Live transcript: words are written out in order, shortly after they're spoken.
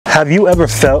Have you ever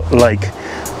felt like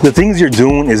the things you're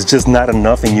doing is just not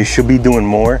enough and you should be doing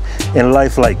more in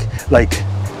life? Like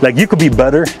you could be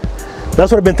better?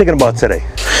 That's what I've been thinking about today.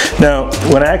 Now,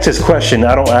 when I ask this question,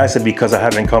 I don't ask it because I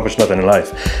haven't accomplished nothing in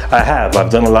life. I have. I've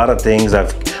done a lot of things. I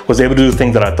was able to do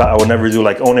things that I thought I would never do,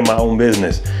 like owning my own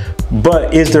business.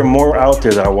 But is there more out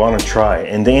there that I want to try?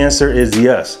 And the answer is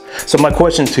yes. So my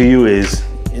question to you is,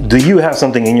 do you have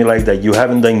something in your life that you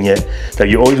haven't done yet, that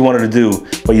you always wanted to do,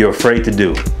 but you're afraid to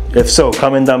do? If so,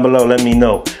 comment down below, let me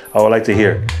know. I would like to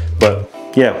hear. But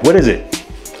yeah, what is it?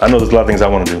 I know there's a lot of things I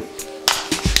want to do.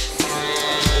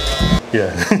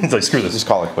 Yeah, it's like, screw this. Just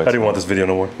call it quits. I didn't want this video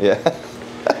no more. Yeah.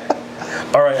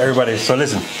 All right, everybody, so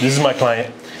listen, this is my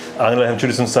client. I'm gonna let him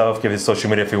introduce himself, give his social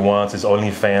media if he wants, his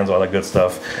OnlyFans, all that good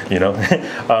stuff, you know.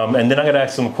 And then I'm gonna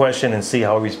ask him a question and see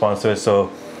how he responds to it. So,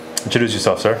 introduce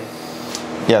yourself, sir.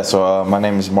 Yeah, so my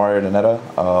name is Mario Donetta.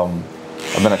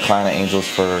 I've been a client at Angels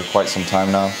for quite some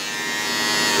time now.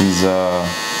 He's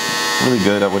really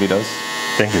good at what he does.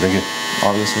 Thank you,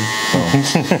 obviously.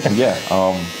 So, yeah,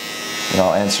 you know,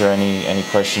 I'll answer any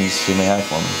questions you may have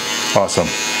for me. Awesome.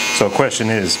 So question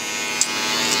is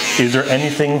there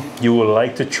anything you would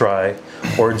like to try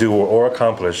or do or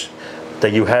accomplish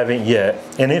that you haven't yet?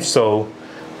 And if so,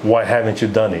 why haven't you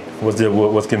done it?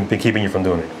 What's been keeping you from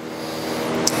doing it?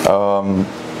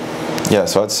 Yeah,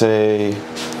 so I'd say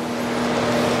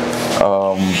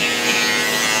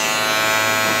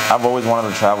I've always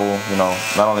wanted to travel, you know,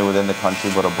 not only within the country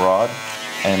but abroad.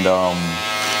 And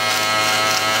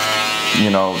you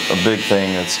know, a big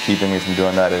thing that's keeping me from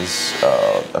doing that is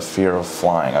a fear of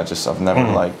flying. I've never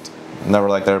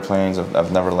liked airplanes.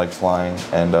 I've never liked flying,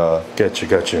 and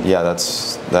Gotcha. yeah,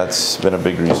 that's been a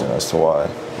big reason as to why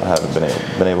I haven't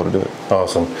been able to do it.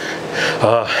 Awesome.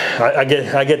 I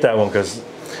get that one because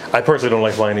I personally don't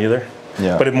like flying either.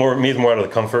 Yeah. But it means more out of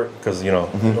the comfort because you know,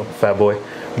 fat boy.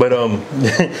 But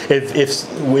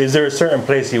is there a certain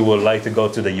place you would like to go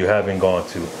to that you haven't gone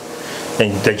to,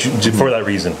 and that you, for that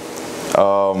reason?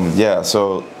 Yeah,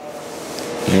 so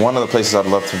one of the places I'd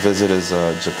love to visit is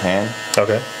Japan.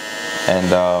 Okay. And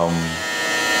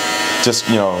just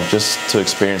to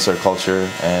experience their culture.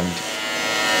 And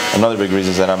another big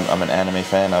reason is that I'm an anime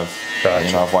fan.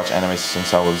 I've watched anime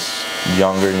since I was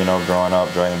younger. You know, growing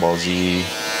up, Dragon Ball Z, you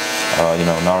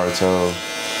know, Naruto.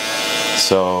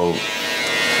 So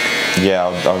yeah,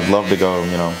 I would love to go.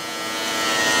 You know,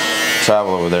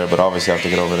 travel over there, but obviously I have to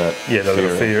get over that. Yeah, the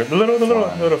little fear. The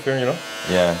little fear, you know?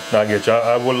 Yeah. No, I get you.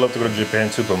 I would love to go to Japan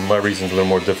too, but my reason's a little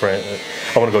more different.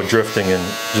 I want to go drifting and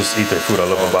just eat their food. I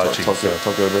love hibachi. Tokyo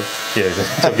drift? Yeah,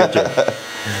 Tokyo drift.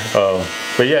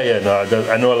 But yeah, no,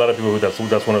 I know a lot of people who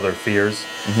that's one of their fears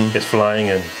is flying,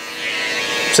 and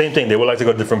same thing. They would like to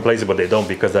go to different places, but they don't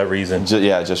because of that reason.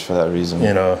 Just for that reason.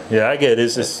 You know, yeah, I get it.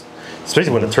 It's just,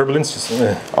 especially when the turbulence just...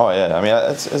 Oh yeah, I mean,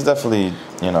 it's definitely,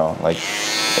 you know, like,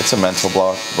 it's a mental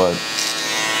block, but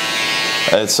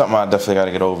it's something I definitely got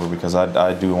to get over because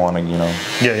I do want to, you know,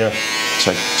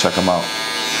 check them out.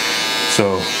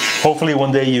 So hopefully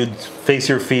one day you'd face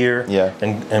your fear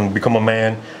and become a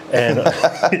man and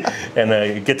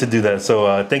and get to do that.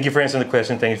 So thank you for answering the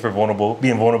question. Thank you for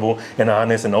being vulnerable and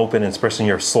honest and open and expressing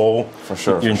your soul, for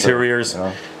sure, your interiors,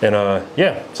 sure.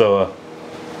 Yeah. And so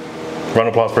round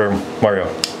of applause for Mario.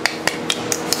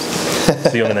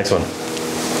 See you on the next one.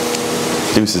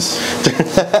 Deuces.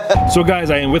 So guys,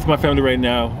 I am with my family right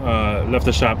now. Left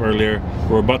the shop earlier.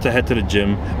 We're about to head to the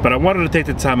gym, but I wanted to take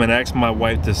the time and ask my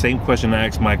wife the same question I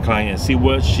asked my client and see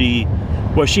what she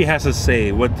has to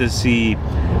say. What does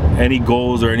any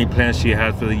goals or any plans she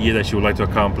has for the year that she would like to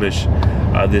accomplish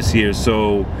this year?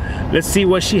 So let's see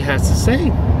what she has to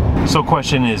say. So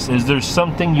question is there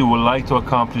something you would like to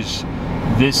accomplish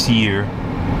this year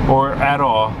or at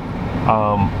all?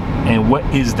 And what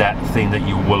is that thing that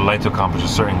you would like to accomplish, a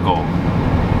certain goal?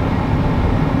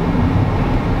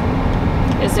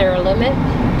 Is there a limit?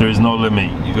 There is no limit.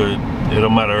 You could, it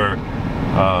don't matter.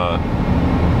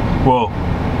 Well,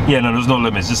 yeah, no, there's no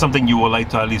limits. It's something you would like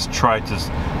to at least try to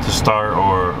start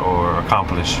or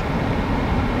accomplish.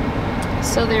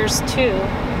 So there's two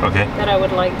that I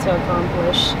would like to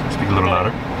accomplish. Speak a little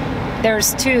louder.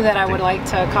 There's two that I would like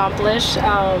to accomplish.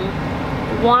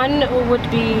 One would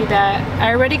be that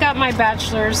I already got my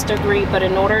bachelor's degree, but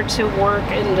in order to work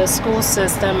in the school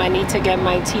system, I need to get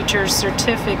my teacher's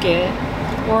certificate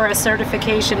or a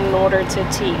certification in order to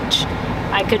teach.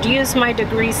 I could use my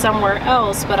degree somewhere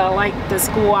else, but I like the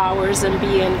school hours and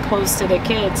being close to the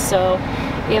kids. So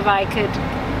if I could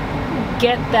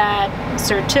get that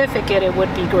certificate, it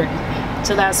would be great.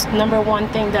 So that's number one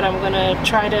thing that I'm gonna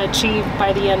try to achieve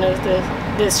by the end of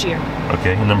this year.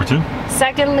 Okay, and number two?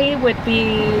 Secondly would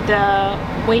be the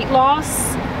weight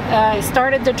loss. I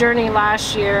started the journey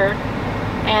last year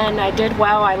and I did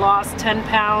well. I lost 10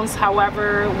 pounds.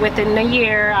 However, within a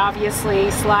year,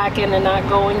 obviously slacking and not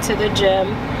going to the gym,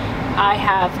 I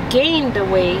have gained the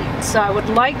weight. So I would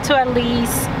like to at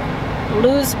least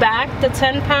lose back the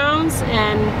 10 pounds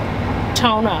and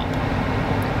tone up.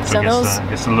 So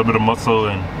it's a little bit of muscle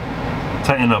and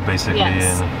tighten up basically.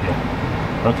 Yes. And,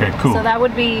 yeah. Okay, cool. So that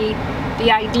would be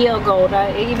the ideal goal,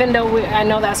 even though I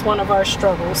know that's one of our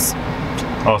struggles.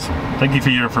 Awesome. Thank you for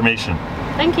your information.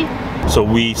 Thank you. So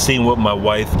we seen what my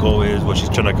wife's goal is, what she's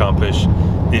trying to accomplish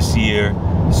this year.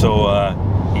 So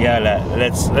yeah,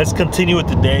 let's continue with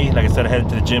the day. Like I said, I headed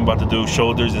to the gym, about to do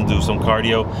shoulders and do some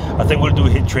cardio. I think we'll do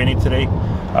HIIT training today.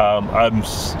 I'm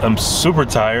super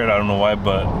tired. I don't know why,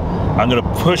 but I'm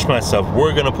gonna push myself.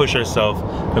 We're gonna push ourselves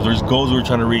because there's goals we're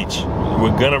trying to reach.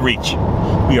 We're gonna reach.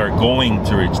 We are going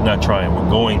to reach, not trying. We're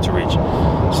going to reach.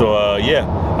 So yeah,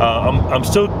 I'm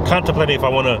still contemplating if I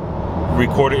want to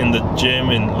record it in the gym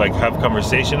and like have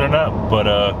conversation or not. But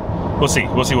we'll see.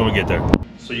 We'll see when we get there.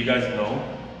 So you guys know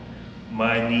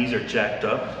my knees are jacked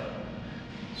up.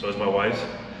 So is my wife's.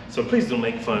 So please don't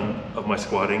make fun of my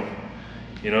squatting.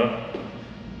 You know,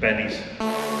 bad knees.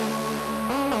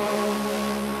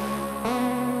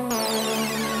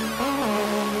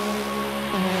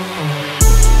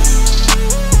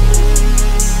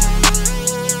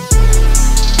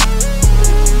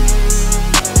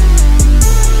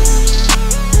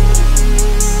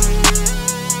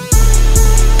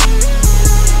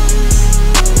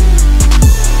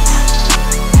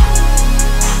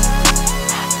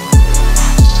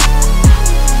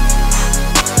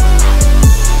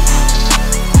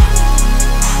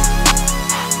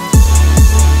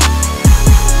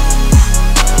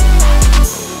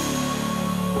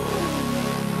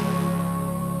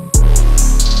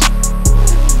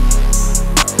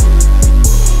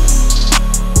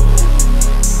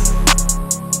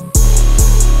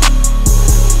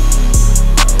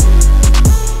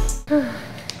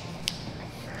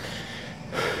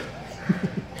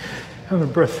 Having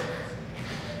a breath.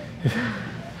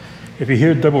 If you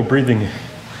hear double breathing,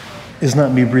 it's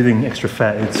not me breathing extra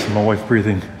fat, it's my wife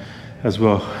breathing as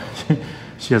well.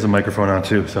 She has a microphone on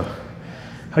too, so.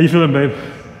 How you feeling, babe?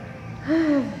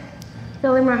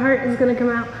 Feeling my heart is gonna come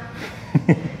out.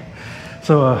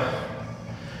 So,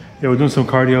 yeah, we're doing some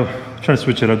cardio. Trying to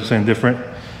switch it up, do something different.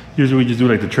 Usually we just do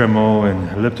like the treadmill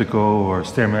and elliptical or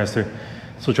Stairmaster.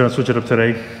 So trying to switch it up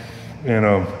today.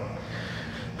 And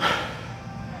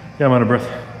yeah, I'm out of breath.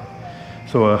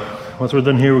 So once we're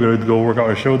done here, we're gonna go work out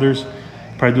our shoulders,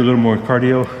 probably do a little more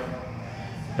cardio,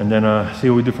 and then see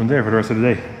what we do from there for the rest of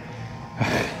the day.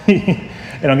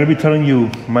 And I'm gonna be telling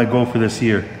you my goal for this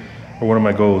year, or one of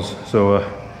my goals. So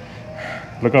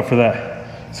look out for that.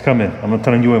 It's coming. I'm not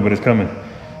telling you when, but it's coming.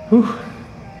 Whew.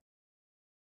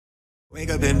 Wake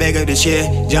up and bake up this year,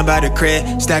 jump out the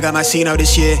crib, stack up my C-note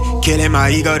this year, killing my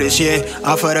ego this year,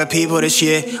 all for the people this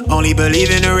year, only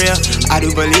believe in the real, I do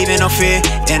believe in no fear,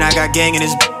 and I got gang in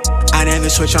this I never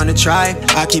switch on the tribe,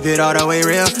 I keep it all the way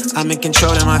real, I'm in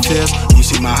control of my feels, you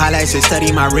see my highlights and study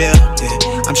my real,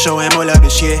 yeah. I'm showing more love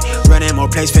this year, running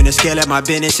more plays, finna scale up my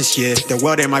business this year, the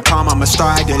world in my palm, I'm a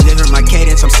star, I deliver my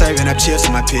cadence, I'm serving up chips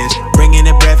to my peers, bringing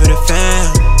the bread for the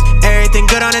fam. Everything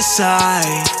good on the side,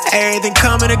 everything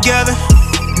coming together.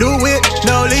 New whip,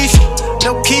 no leash,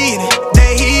 no key in it,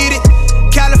 they heat it.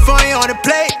 California on the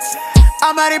plate,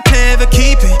 I'm out here playing for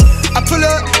keeping. I pull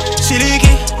up, she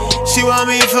leaking, she want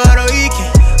me for the weekend.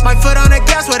 My foot on the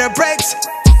gas with the brakes.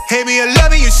 Hate me or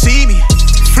love me, you see me.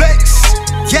 Flex,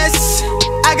 yes,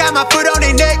 I got my foot on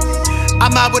their neck.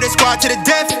 I'm out with a squad to the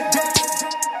death.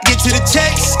 Get to the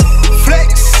checks,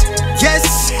 flex,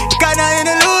 yes, got nothing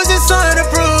to lose, it's something to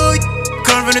prove.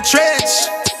 Come from the trench,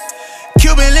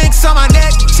 Cuban links on my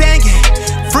neck, tanking,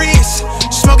 freeze,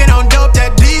 smoking on dope,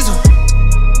 that diesel,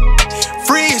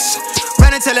 freeze,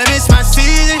 run until I miss my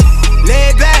season,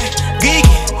 laid back,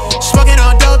 geeky, smoking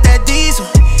on dope, that diesel,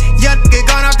 young nigga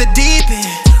gone off the deep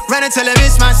end, run until I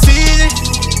miss my season.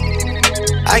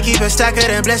 I keep a stack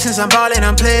of them blessings, I'm ballin',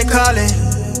 I'm play callin'.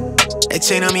 They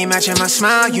chain on me matching my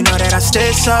smile, you know that I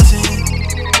stay saucin'.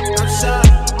 I'm sorry.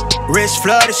 Wrist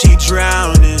flooded, she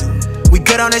drowning. We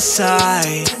good on this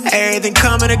side, everything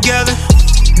coming together.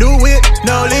 New whip,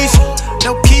 no leash,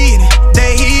 no key in it,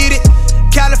 they heat it.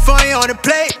 California on the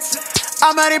plate,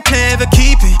 I'm out here playing for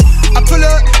keeping. I pull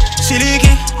up, she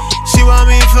leaking, she want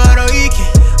me for the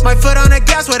weekend. My foot on the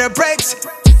gas with the brakes.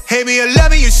 Hate me or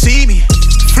love me, you see me.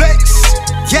 Flex,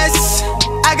 yes,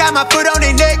 I got my foot on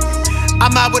their neck.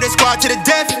 I'm out with a squad to the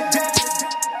death.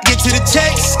 Get to the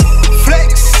checks,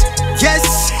 flex, yes,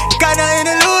 got nothing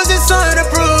to lose, it's something to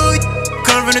prove.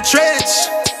 Come from the trench,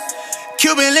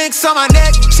 Cuban links on my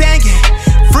neck, changing.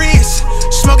 Freeze,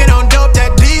 smoking on dope,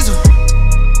 that diesel.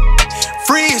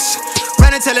 Freeze,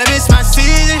 running till I miss my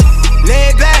season.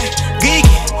 Lay back, geeky,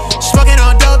 smoking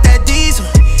on dope, that diesel.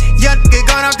 Young nigga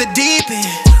gone off the deep end,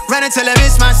 running till I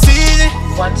miss my season.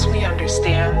 Once we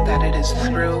understand that it is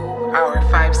through our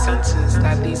 5 senses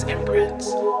that these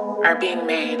imprints are being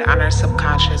made on our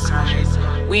subconscious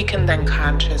mind, we can then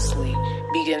consciously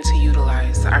begin to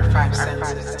utilize our 5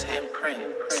 senses to imprint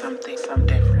something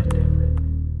different.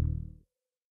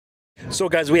 So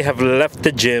guys, we have left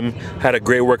the gym, had a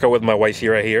great workout with my wife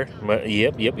here, right here.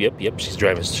 Yep, she's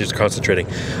driving, she's concentrating.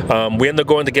 We ended up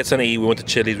going to get something to eat. We went to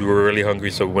Chili's, we were really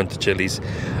hungry, so we went to Chili's.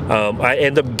 I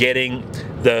ended up getting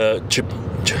the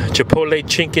Chipotle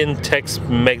Chicken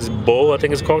Tex-Mex Bowl, I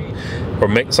think it's called,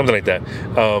 or something like that,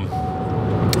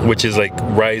 which is like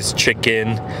rice,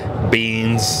 chicken,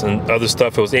 beans, and other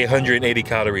stuff. It was 880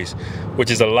 calories,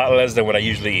 which is a lot less than what I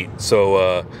usually eat.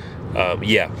 So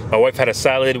yeah, my wife had a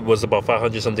salad, was about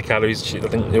 500 something calories, I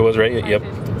think it was, right? Yep,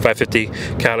 550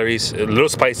 calories, a little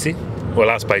spicy. Well,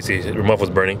 not spicy, her mouth was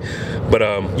burning. But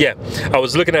yeah, I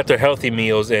was looking at their healthy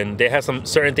meals, and they had some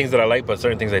certain things that I liked, but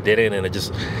certain things I didn't, and it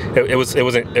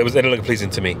ended looking pleasing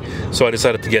to me. So I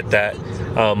decided to get that.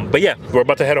 But yeah, we're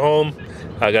about to head home.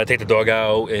 I gotta take the dog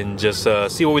out and just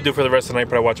see what we do for the rest of the night,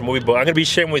 probably watch a movie. But I'm gonna be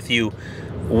sharing with you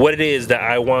what it is that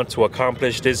I want to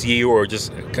accomplish this year, or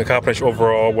just accomplish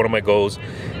overall, one of my goals.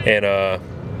 And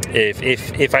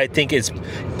if I think it's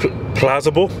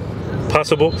possible. I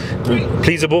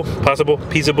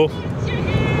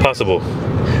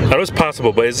know it's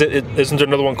possible, but isn't there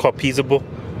another one called peaceable?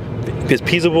 Is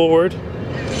peaceable a word?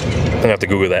 I'm gonna have to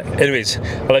Google that. Anyways,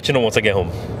 I'll let you know once I get home.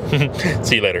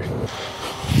 See you later.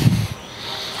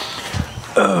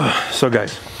 So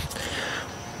guys,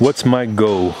 what's my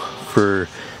goal for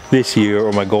this year,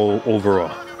 or my goal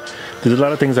overall? There's a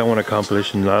lot of things I want to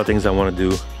accomplish and a lot of things I want to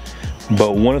do.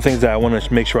 But one of the things that I want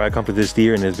to make sure I accomplish this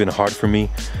year, and it's been hard for me,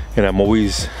 and I'm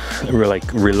always like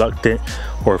reluctant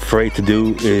or afraid to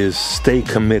do, is stay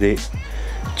committed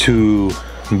to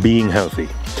being healthy.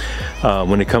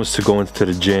 When it comes to going to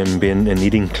the gym, and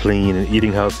eating clean and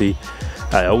eating healthy,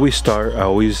 I always start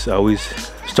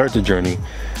the journey.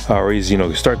 I always, you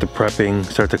know, start the prepping,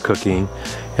 start the cooking,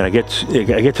 and I get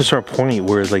to a certain point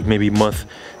where it's like maybe month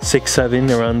 6,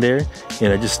 7 around there,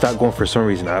 and I just stop going for some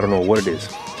reason. I don't know what it is.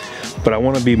 But I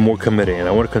want to be more committed, and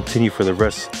I want to continue for the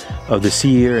rest of this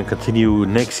year, and continue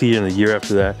next year and the year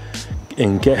after that,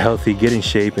 and get healthy, get in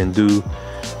shape, and do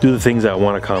the things that I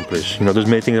want to accomplish. You know, there's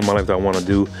many things in my life that I want to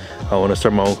do. I want to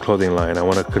start my own clothing line. I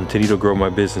want to continue to grow my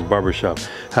business, barbershop,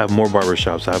 have more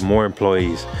barbershops, have more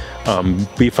employees,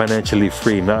 be financially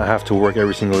free, not have to work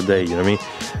every single day. You know what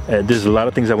I mean? There's a lot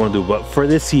of things I want to do, but for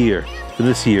this year,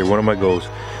 one of my goals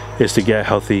is to get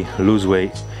healthy, lose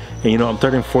weight. And you know, I'm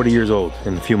turning 40 years old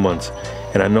in a few months,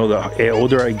 and I know the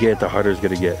older I get, the harder it's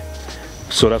gonna get.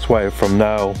 So that's why from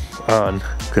now on,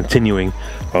 continuing,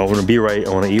 I want to be right,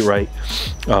 I want to eat right.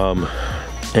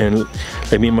 And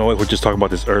like me and my wife were just talking about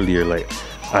this earlier, like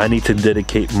I need to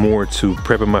dedicate more to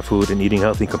prepping my food and eating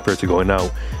healthy compared to going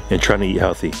out and trying to eat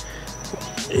healthy.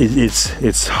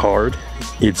 It's hard.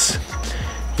 It's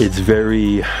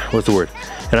very, what's the word?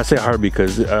 And I say hard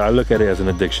because I look at it as an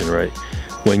addiction, right?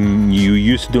 When you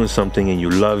used to doing something and you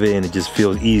love it and it just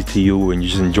feels easy to you and you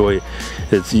just enjoy it,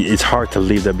 it's hard to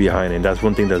leave that behind. And that's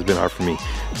one thing that's been hard for me.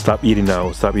 Stop eating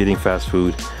out, stop eating fast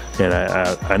food, and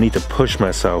I need to push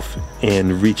myself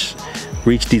and reach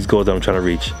these goals that I'm trying to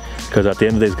reach, because at the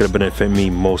end of the day it's gonna benefit me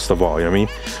most of all, you know what I mean?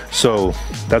 So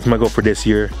that's my goal for this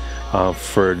year.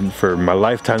 For my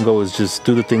lifetime goal is just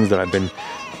do the things that I've been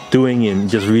doing and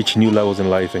just reach new levels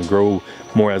in life and grow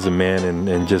more as a man,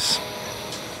 and just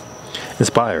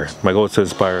inspire. My goal is to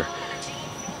inspire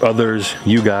others,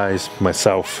 you guys,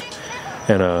 myself,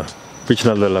 and reach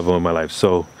another level in my life.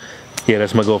 So yeah,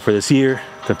 that's my goal for this year.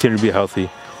 Continue to be healthy,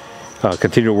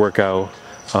 continue to work out.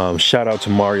 Shout out to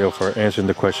Mario for answering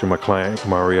the question, my client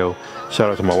Mario. Shout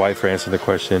out to my wife for answering the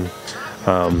question.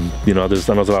 You know, I know there's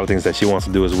a lot of things that she wants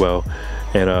to do as well,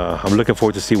 and I'm looking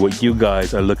forward to see what you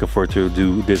guys are looking forward to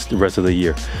do the rest of the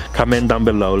year. Comment down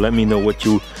below, let me know what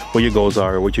your goals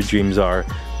are, what your dreams are,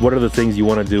 what are the things you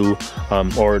want to do,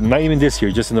 or not even this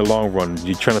year, just in the long run.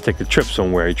 You're trying to take a trip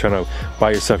somewhere, you're trying to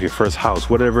buy yourself your first house,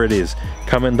 whatever it is.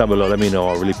 Comment down below, let me know.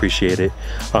 I really appreciate it.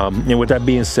 And with that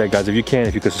being said, guys, if you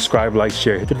could subscribe, like,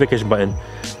 share, hit the notification button,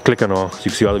 click on all so you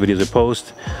can see all the videos I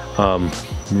post.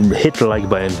 hit the like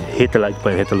button, hit the like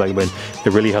button, hit the like button.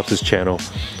 It really helps this channel.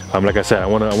 Like I said, I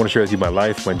want to share with you my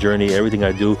life, my journey, everything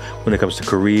I do when it comes to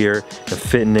career and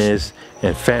fitness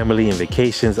and family and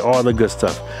vacations, all the good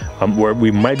stuff. Where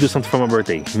we might do something for my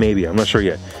birthday, maybe, I'm not sure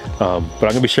yet. But I'm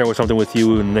gonna be sharing something with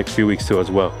you in the next few weeks too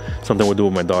as well. Something we'll do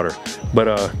with my daughter.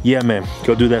 But yeah, man,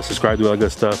 go do that, subscribe, do all that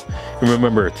good stuff. And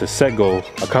remember to set goals,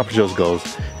 accomplish those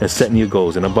goals, and set new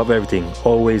goals. And above everything,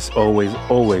 always, always,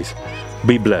 always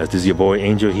be blessed. This is your boy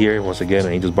Angel here, once again,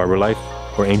 Angel's Barber Life,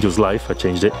 or Angel's Life, I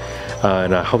changed it.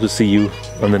 And I hope to see you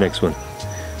on the next one.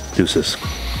 Deuces.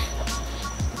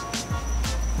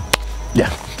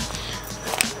 Yeah.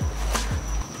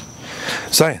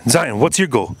 Zion, what's your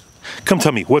goal? Come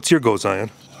tell me, what's your goal,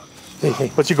 Zion? Hey,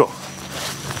 what's your goal?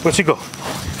 What's your goal?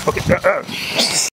 Okay.